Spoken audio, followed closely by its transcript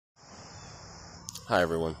Hi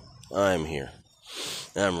everyone, I'm here.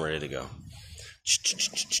 I'm ready to go.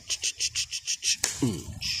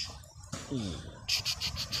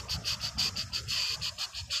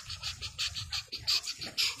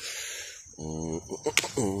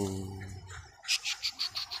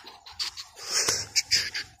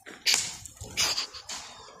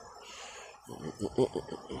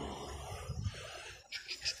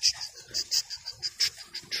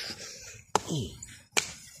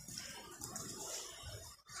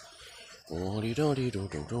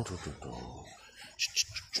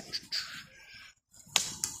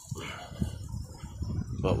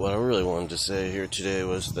 But what I really wanted to say here today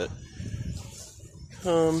was that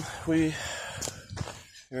we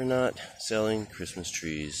are not selling Christmas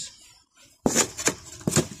trees.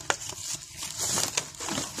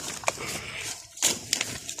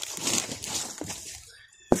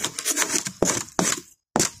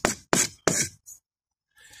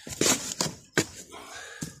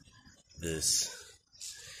 This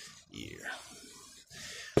year.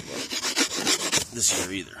 This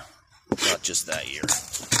year either. Not just that year.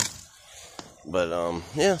 But,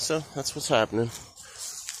 yeah, so that's what's happening.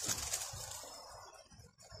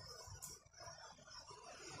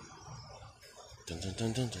 Dun, dun,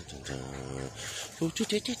 dun, dun, dun, dun, dun. Ooh, doo,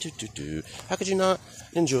 doo, doo, doo, doo, doo. How could you not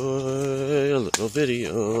enjoy a little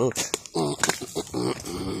video?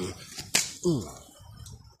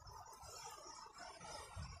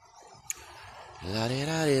 La di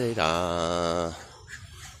da di da,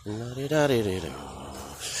 la di da di da.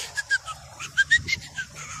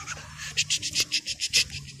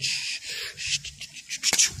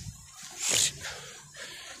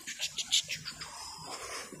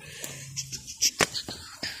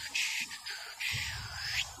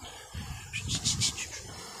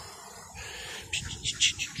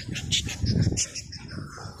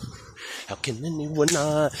 How can anyone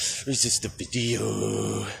not resist a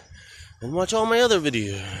video and watch all my other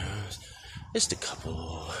videos? Just a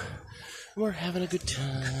couple. We're having a good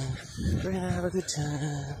time. We're gonna have a good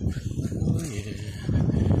time. Oh yeah.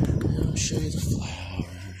 I'll show you the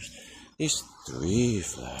flowers. There's 3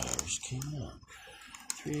 flowers. Come on.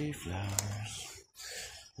 3 flowers.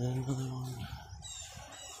 And another one.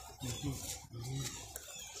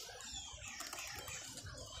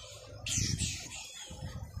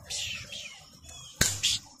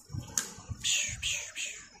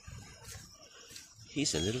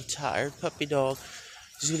 He's a little tired puppy dog.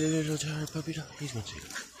 He's a little tired puppy dog. He's gonna take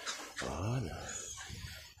it. Oh no.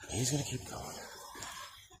 He's gonna keep going.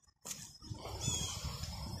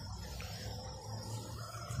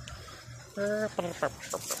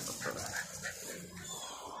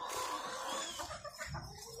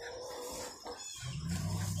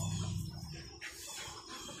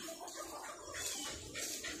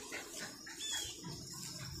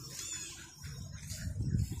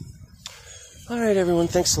 Alright everyone,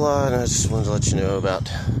 thanks a lot. I just wanted to let you know about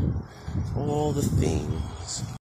all the things